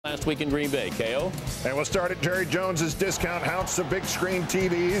last week in Green Bay. KO? And we'll start at Jerry Jones's discount house of big screen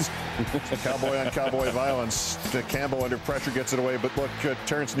TVs. Cowboy on cowboy violence. Campbell under pressure gets it away. But look,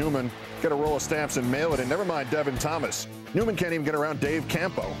 Terrence Newman get a roll of stamps and mail it in. Never mind Devin Thomas. Newman can't even get around Dave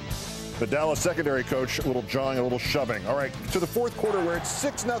Campo. The Dallas secondary coach, a little jawing, a little shoving. All right, to the fourth quarter where it's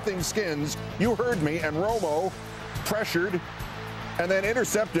 6-0 Skins. You heard me. And Romo pressured and then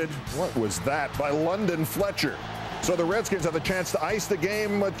intercepted. What was that? By London Fletcher. So the Redskins have a chance to ice the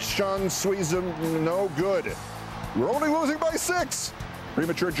game, but Sean Sweezum, no good. We're only losing by 6.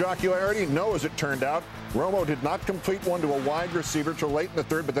 Premature jocularity? No, as it turned out. Romo did not complete one to a wide receiver till late in the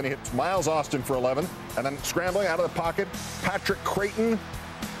third, but then he hits Miles Austin for 11. And then scrambling out of the pocket, Patrick Creighton,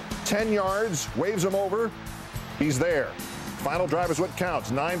 10 yards, waves him over. He's there. Final drive is what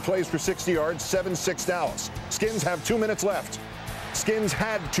counts. 9 plays for 60 yards, 7-6 Dallas. Skins have 2 minutes left. Skins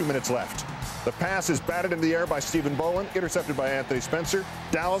had 2 minutes left. The pass is batted into the air by Stephen Bowen, intercepted by Anthony Spencer.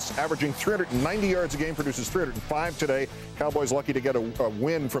 Dallas, averaging 390 yards a game, produces 305 today. Cowboys lucky to get a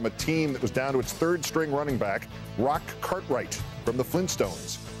win from a team that was down to its third-string running back, Rock Cartwright from the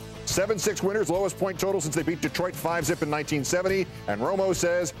Flintstones. 7-6 winners, lowest point total since they beat Detroit 5-zip in 1970. And Romo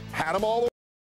says, had them all